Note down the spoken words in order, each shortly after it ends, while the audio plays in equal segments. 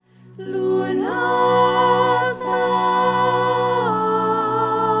Lughnasadh.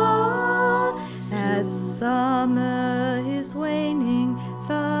 As summer is waning,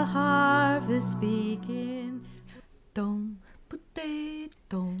 the harvest begin.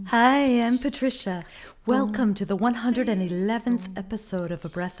 Hi, I'm Patricia. Welcome to the 111th episode of A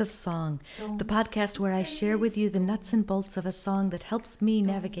Breath of Song, the podcast where I share with you the nuts and bolts of a song that helps me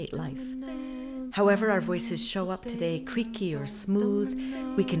navigate life. However our voices show up today, creaky or smooth,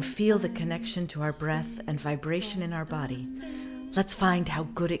 we can feel the connection to our breath and vibration in our body. Let's find how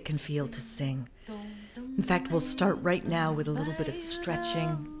good it can feel to sing. In fact, we'll start right now with a little bit of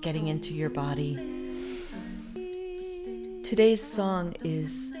stretching, getting into your body. Today's song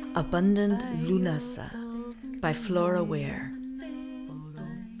is Abundant Lughnasadh by Flora Ware.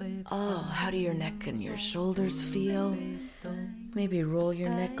 Oh, how do your neck and your shoulders feel? Maybe roll your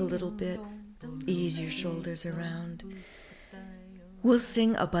neck a little bit, ease your shoulders around. We'll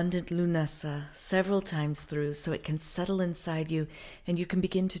sing Abundant Lughnasadh several times through so it can settle inside you and you can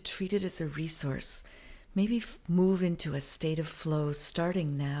begin to treat it as a resource. Maybe move into a state of flow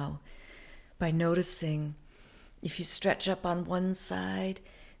starting now by noticing if you stretch up on one side,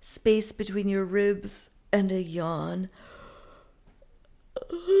 space between your ribs and a yawn.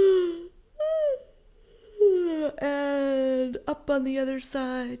 And up on the other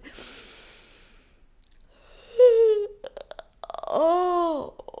side.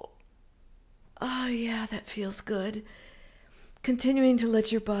 Oh yeah, that feels good. Continuing to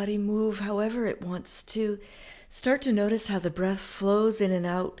let your body move however it wants to. Start to notice how the breath flows in and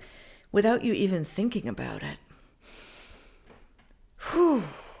out without you even thinking about it. Whew.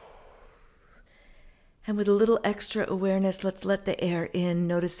 And with a little extra awareness, let's let the air in,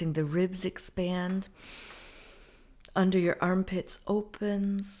 noticing the ribs expand, under your armpits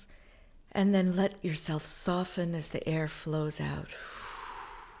opens, and then let yourself soften as the air flows out.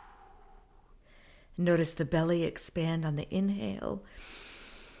 Notice the belly expand on the inhale.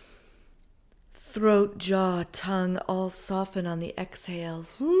 Throat, jaw, tongue all soften on the exhale.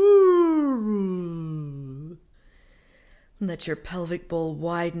 Let your pelvic bowl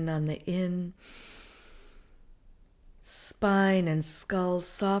widen on the in. Spine and skull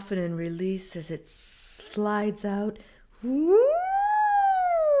soften and release as it slides out.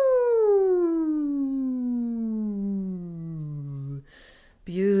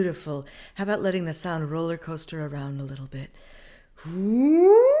 Beautiful. How about letting the sound roller coaster around a little bit?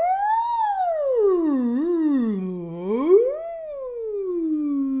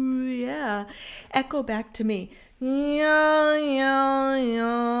 Yeah. Echo back to me. Yeah, yeah,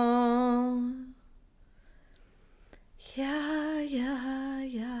 yeah. Yeah, yeah,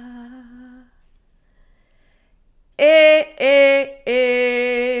 yeah. Eh.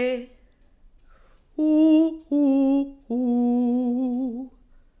 Ooh, ooh, ooh.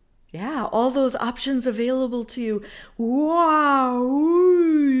 Yeah, all those options available to you. Wow.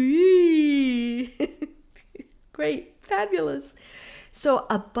 Great. Fabulous. So,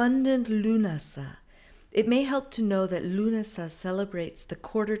 Abundant Lughnasadh. It may help to know that Lughnasadh celebrates the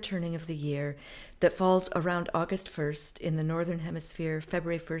quarter turning of the year that falls around August 1st in the northern hemisphere,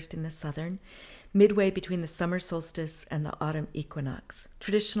 February 1st in the southern, midway between the summer solstice and the autumn equinox,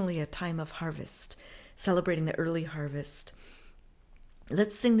 traditionally a time of harvest, celebrating the early harvest.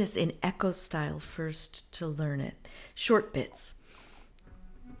 Let's sing this in echo style first to learn it. Short bits.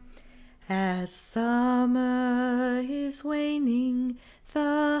 As summer is waning,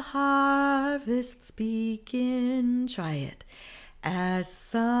 the harvests begin. Try it. As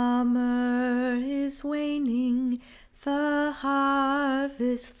summer is waning, the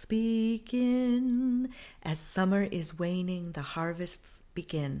harvests begin. As summer is waning, the harvests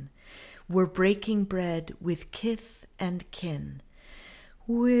begin. We're breaking bread with kith and kin.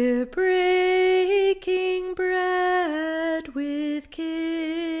 We're breaking bread with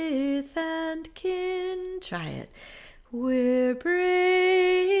kith and kin. Try it. We're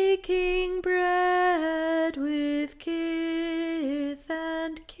breaking bread with kith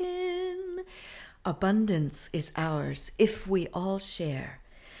and kin. Abundance is ours if we all share.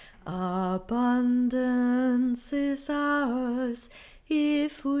 Abundance is ours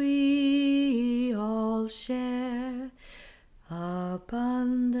if we all share.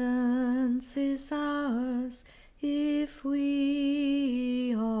 Abundance is ours if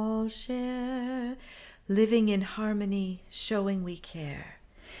we all share. Living in harmony, showing we care.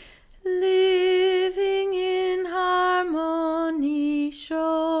 Living in harmony,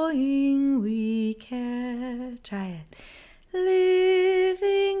 showing we care. Try it.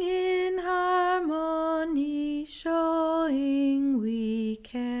 Living in harmony, showing we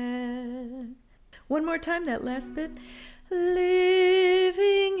care. One more time, that last bit.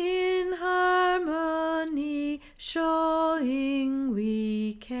 Living in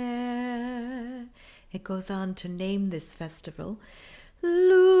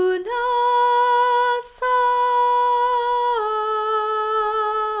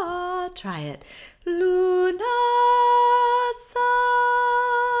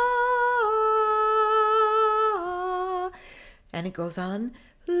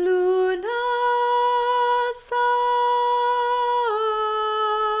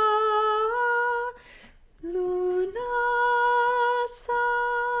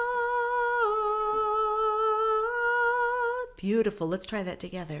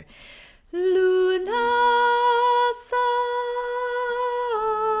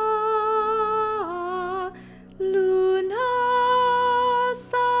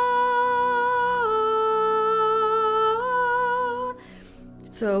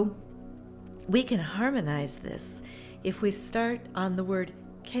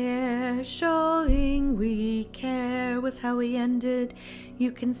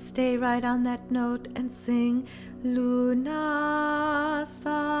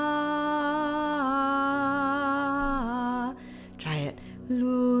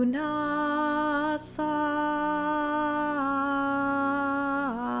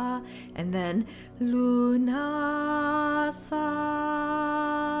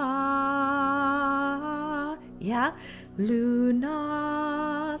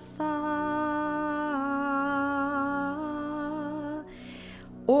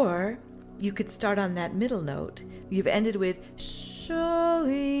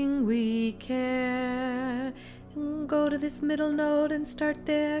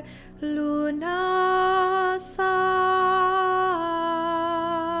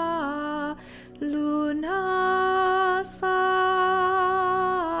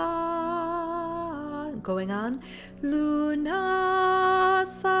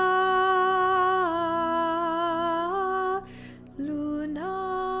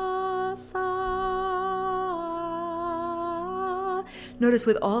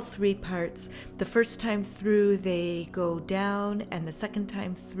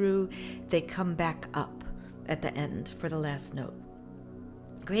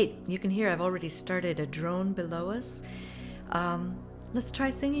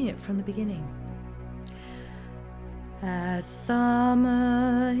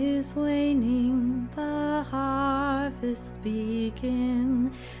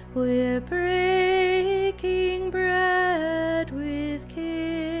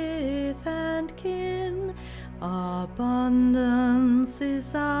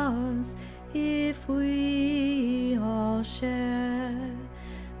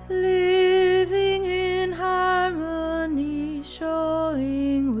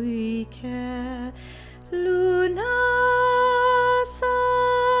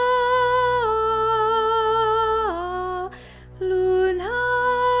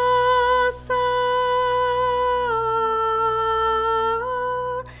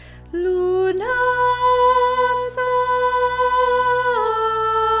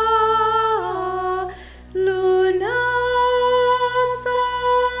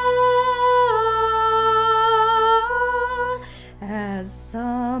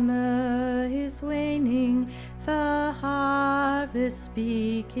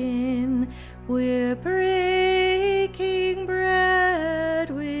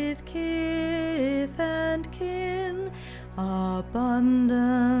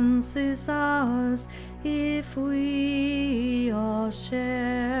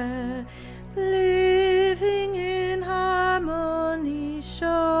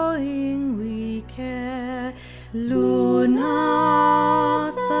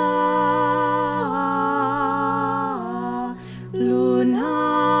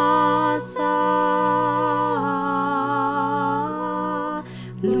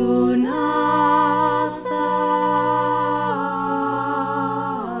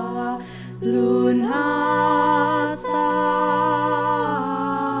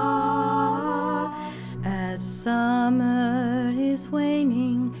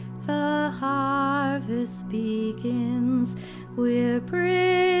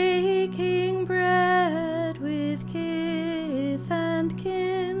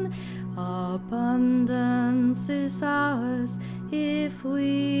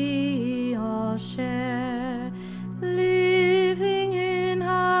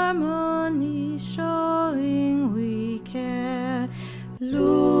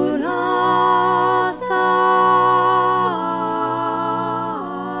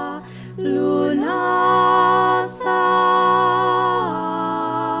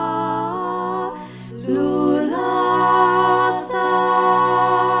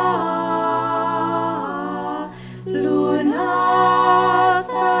Lughnasadh.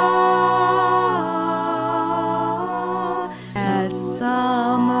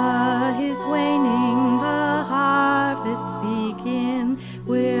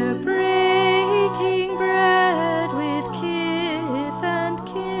 We're breaking bread with kith and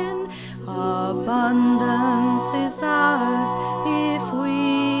kin. Abundance is ours if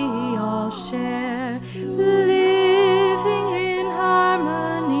we all share. Living in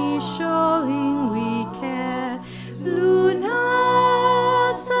harmony, showing we care. Lughnasadh,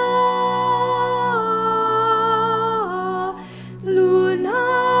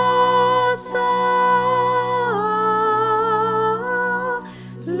 Lughnasadh,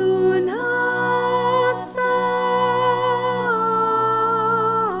 Lughnasadh,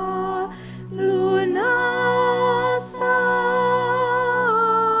 Lughnasadh.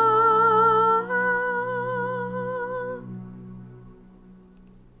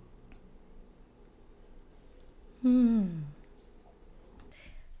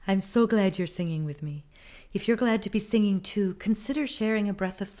 I'm so glad you're singing with me. If you're glad to be singing too, consider sharing a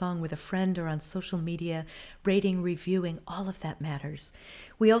breath of song with a friend or on social media, rating, reviewing, all of that matters.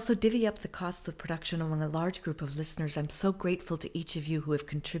 We also divvy up the cost of production among a large group of listeners. I'm so grateful to each of you who have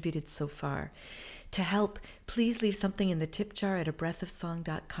contributed so far. To help, please leave something in the tip jar at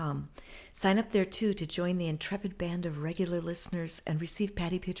abreathofsong.com. Sign up there too to join the intrepid band of regular listeners and receive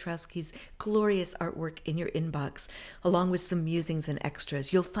Patty Piotrowski's glorious artwork in your inbox, along with some musings and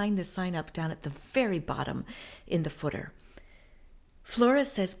extras. You'll find the sign up down at the very bottom in the footer. Flora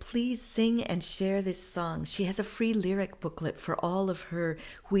says, please sing and share this song. She has a free lyric booklet for all of her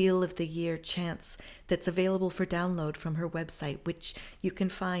Wheel of the Year chants that's available for download from her website, which you can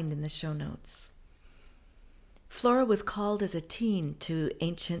find in the show notes. Flora was called as a teen to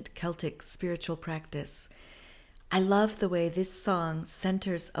ancient Celtic spiritual practice. I love the way this song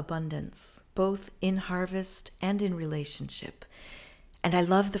centers abundance, both in harvest and in relationship. And I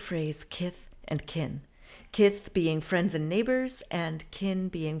love the phrase kith and kin. Kith being friends and neighbors, and kin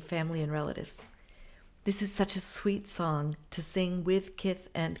being family and relatives. This is such a sweet song to sing with kith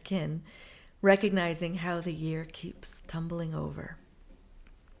and kin, recognizing how the year keeps tumbling over.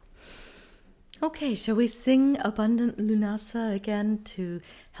 Okay, shall we sing Abundant Lughnasadh again to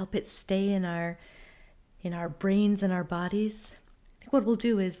help it stay in our brains and our bodies? I think what we'll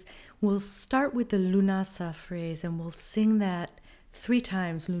do is we'll start with the Lughnasadh phrase and we'll sing that 3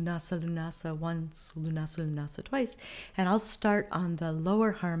 times, Lughnasadh, Lughnasadh once, Lughnasadh, Lughnasadh twice. And I'll start on the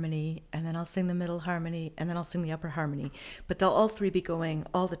lower harmony, and then I'll sing the middle harmony, and then I'll sing the upper harmony. But they'll all 3 be going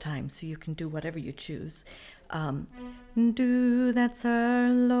all the time, so you can do whatever you choose. Do, that's our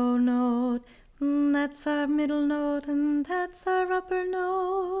low note. That's our middle note, and that's our upper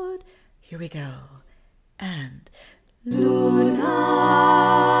note. Here we go. And Lughnasadh,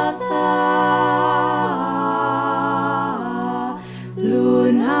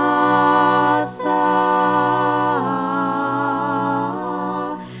 Lughnasadh,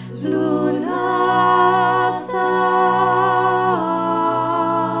 Lughnasadh,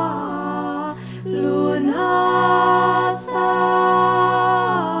 Lughnasadh,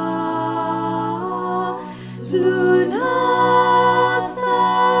 Lughnasadh,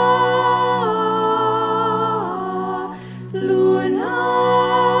 Lughnasadh.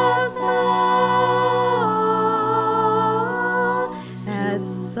 As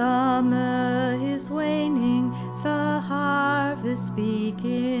summer is waning, the harvest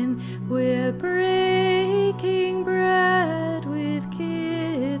begin. We're breaking bread with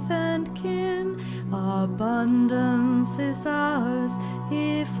kith and kin. Abundance is ours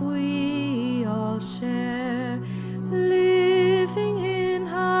if we all share. Living in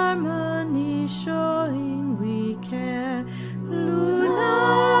harmony, showing we care. Lughnasadh,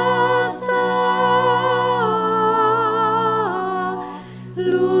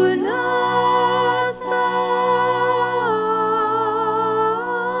 Lughnasadh,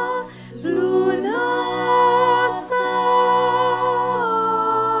 Lughnasadh,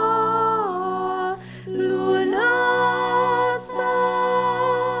 Lughnasadh.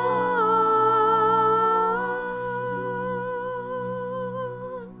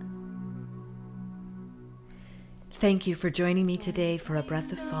 Thank you for joining me today for A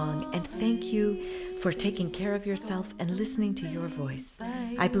Breath of Song, and thank you for taking care of yourself and listening to your voice.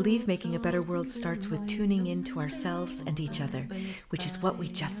 I believe making a better world starts with tuning in to ourselves and each other, which is what we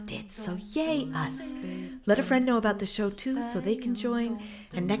just did. So yay us! Let a friend know about the show too so they can join,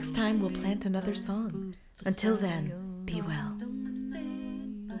 and next time we'll plant another song. Until then, be well.